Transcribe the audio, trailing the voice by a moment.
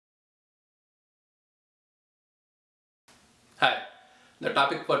Hi, the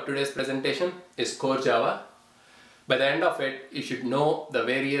topic for today's presentation is Core Java. By the end of it, you should know the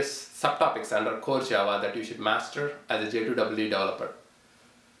various subtopics under Core Java that you should master as a J2EE developer.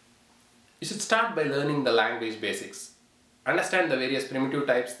 You should start by learning the language basics. Understand the various primitive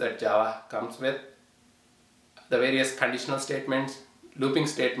types that Java comes with, the various conditional statements, looping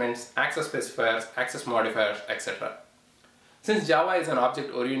statements, access specifiers, access modifiers, etc. Since Java is an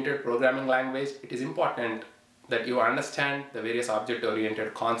object-oriented programming language, it is important that you understand the various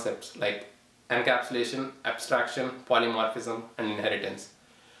object-oriented concepts like encapsulation, abstraction, polymorphism, and inheritance.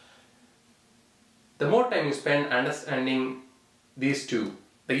 The more time you spend understanding these two,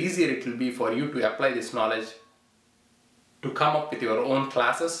 the easier it will be for you to apply this knowledge to come up with your own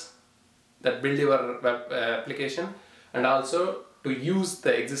classes that build your web application, and also to use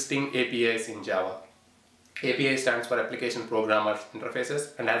the existing APIs in Java. API stands for Application Programmer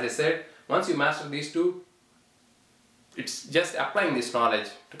Interfaces, and as I said, once you master these two, it's just applying this knowledge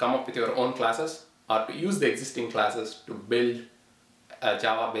to come up with your own classes or to use the existing classes to build a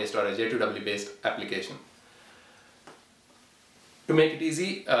Java-based or a J2EE-based application. To make it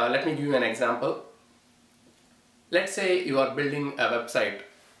easy, let me give you an example. Let's say you are building a website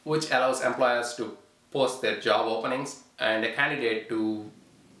which allows employers to post their job openings and a candidate to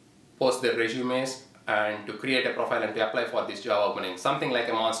post their resumes and to create a profile and to apply for this job opening, something like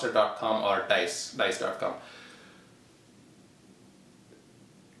a monster.com or dice.com.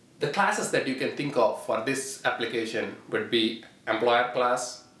 The classes that you can think of for this application would be employer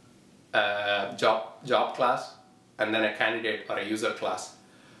class, job class, and then a candidate or a user class.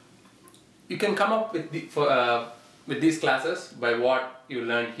 You can come up with these classes by what you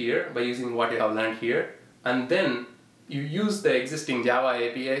learned here, by using what you have learned here, and then you use the existing Java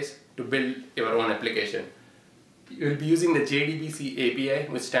APIs to build your own application. You will be using the JDBC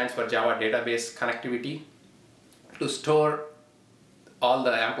API, which stands for Java Database Connectivity, to store all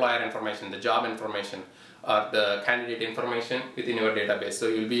the employer information, the job information, or the candidate information within your database. So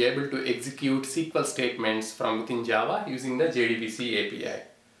you'll be able to execute SQL statements from within Java using the JDBC API.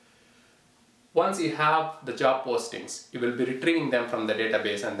 Once you have the job postings, you will be retrieving them from the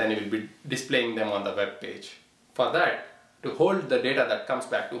database and then you will be displaying them on the web page. For that, to hold the data that comes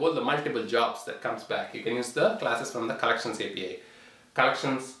back, to hold the multiple jobs that comes back, you can use the classes from the Collections API.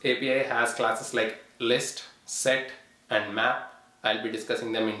 Collections API has classes like list, set, and map. I'll be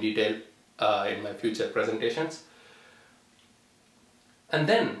discussing them in detail in my future presentations. And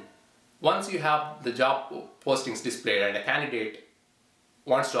then, once you have the job postings displayed and a candidate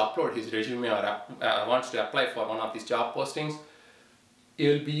wants to upload his resume or wants to apply for one of these job postings,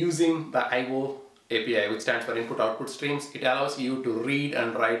 you'll be using the AYGO API, which stands for Input-Output Streams. It allows you to read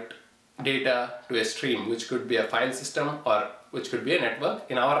and write data to a stream, which could be a file system or which could be a network.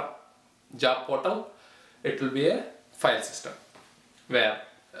 In our job portal, it will be a file system where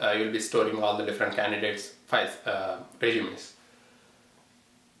you'll be storing all the different candidates' files, resumes.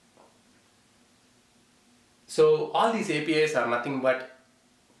 So all these APIs are nothing but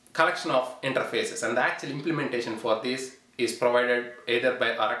collection of interfaces, and the actual implementation for this is provided either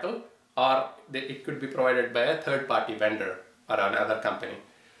by Oracle or it could be provided by a third-party vendor or another company.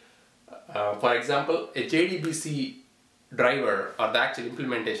 For example, a JDBC driver or the actual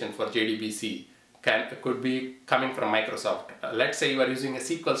implementation for JDBC could be coming from Microsoft. Let's say you are using a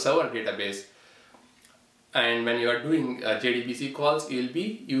SQL Server database, and when you are doing JDBC calls, you will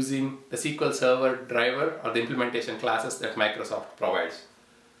be using the SQL Server driver or the implementation classes that Microsoft provides.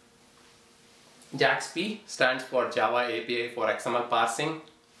 JAXP stands for Java API for XML parsing.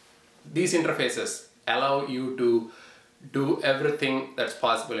 These interfaces allow you to do everything that's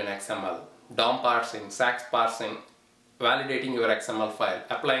possible in XML. DOM parsing, SAX parsing, validating your XML file,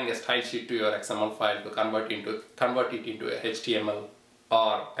 applying a style sheet to your XML file to convert it into a HTML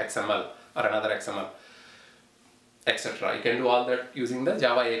or XML or another XML, etc. You can do all that using the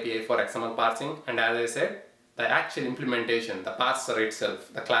Java API for XML parsing, and as I said, the actual implementation, the parser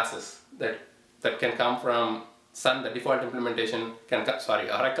itself, the classes that can come from Sun, the default implementation can come,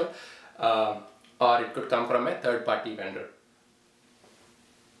 Oracle, or it could come from a third-party vendor.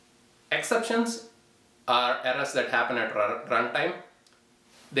 Exceptions are errors that happen at runtime.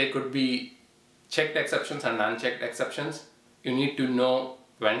 They could be checked exceptions and unchecked exceptions. You need to know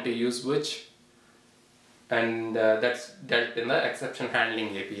when to use which, and that's dealt in the exception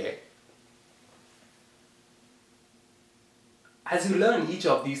handling API. As you learn each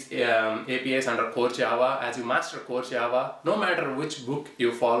of these APIs under Core Java, as you master Core Java, no matter which book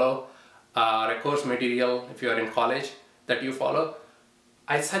you follow, or a course material if you are in college that you follow,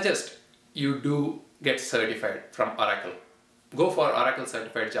 I suggest you do get certified from Oracle. Go for Oracle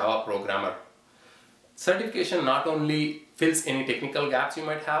Certified Java Programmer. Certification not only fills any technical gaps you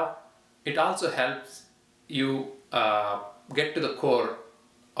might have, it also helps you get to the core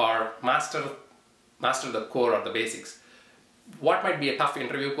or master the core or the basics. What might be a tough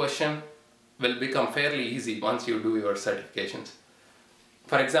interview question will become fairly easy once you do your certifications.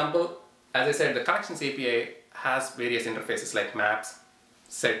 For example, as I said, the collections API has various interfaces like maps,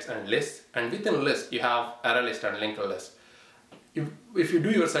 sets, and lists, and within list you have array list and linked list. If you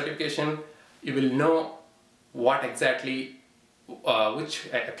do your certification, you will know what exactly which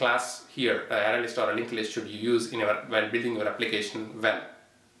class here, array list or a linked list, should you use while building your application well.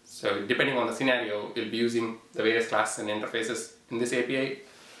 So depending on the scenario, you'll be using the various classes and interfaces in this API,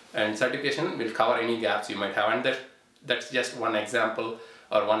 and certification will cover any gaps you might have, and that's just one example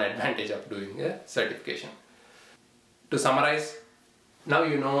or one advantage of doing a certification. To summarize, now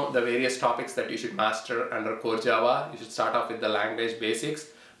you know the various topics that you should master under core Java. You should start off with the language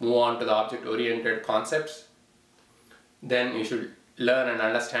basics, move on to the object-oriented concepts. Then you should learn and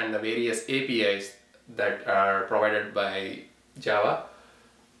understand the various APIs that are provided by Java.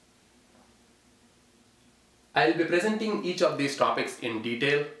 I'll be presenting each of these topics in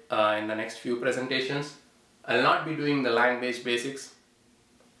detail in the next few presentations. I'll not be doing the language basics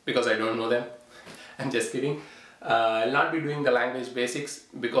because I don't know them. I'm just kidding. I'll not be doing the language basics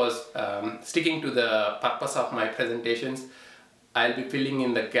because sticking to the purpose of my presentations, I'll be filling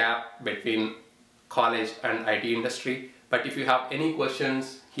in the gap between college and IT industry. But if you have any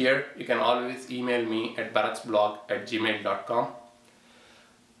questions here, you can always email me at bharatsblog@gmail.com.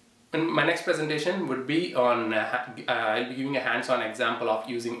 And my next presentation would be on, I'll be giving a hands-on example of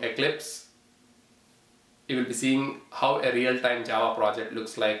using Eclipse. You will be seeing how a real-time Java project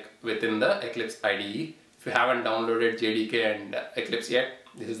looks like within the Eclipse IDE. If you haven't downloaded JDK and Eclipse yet,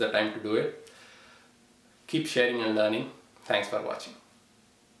 this is the time to do it. Keep sharing and learning. Thanks for watching.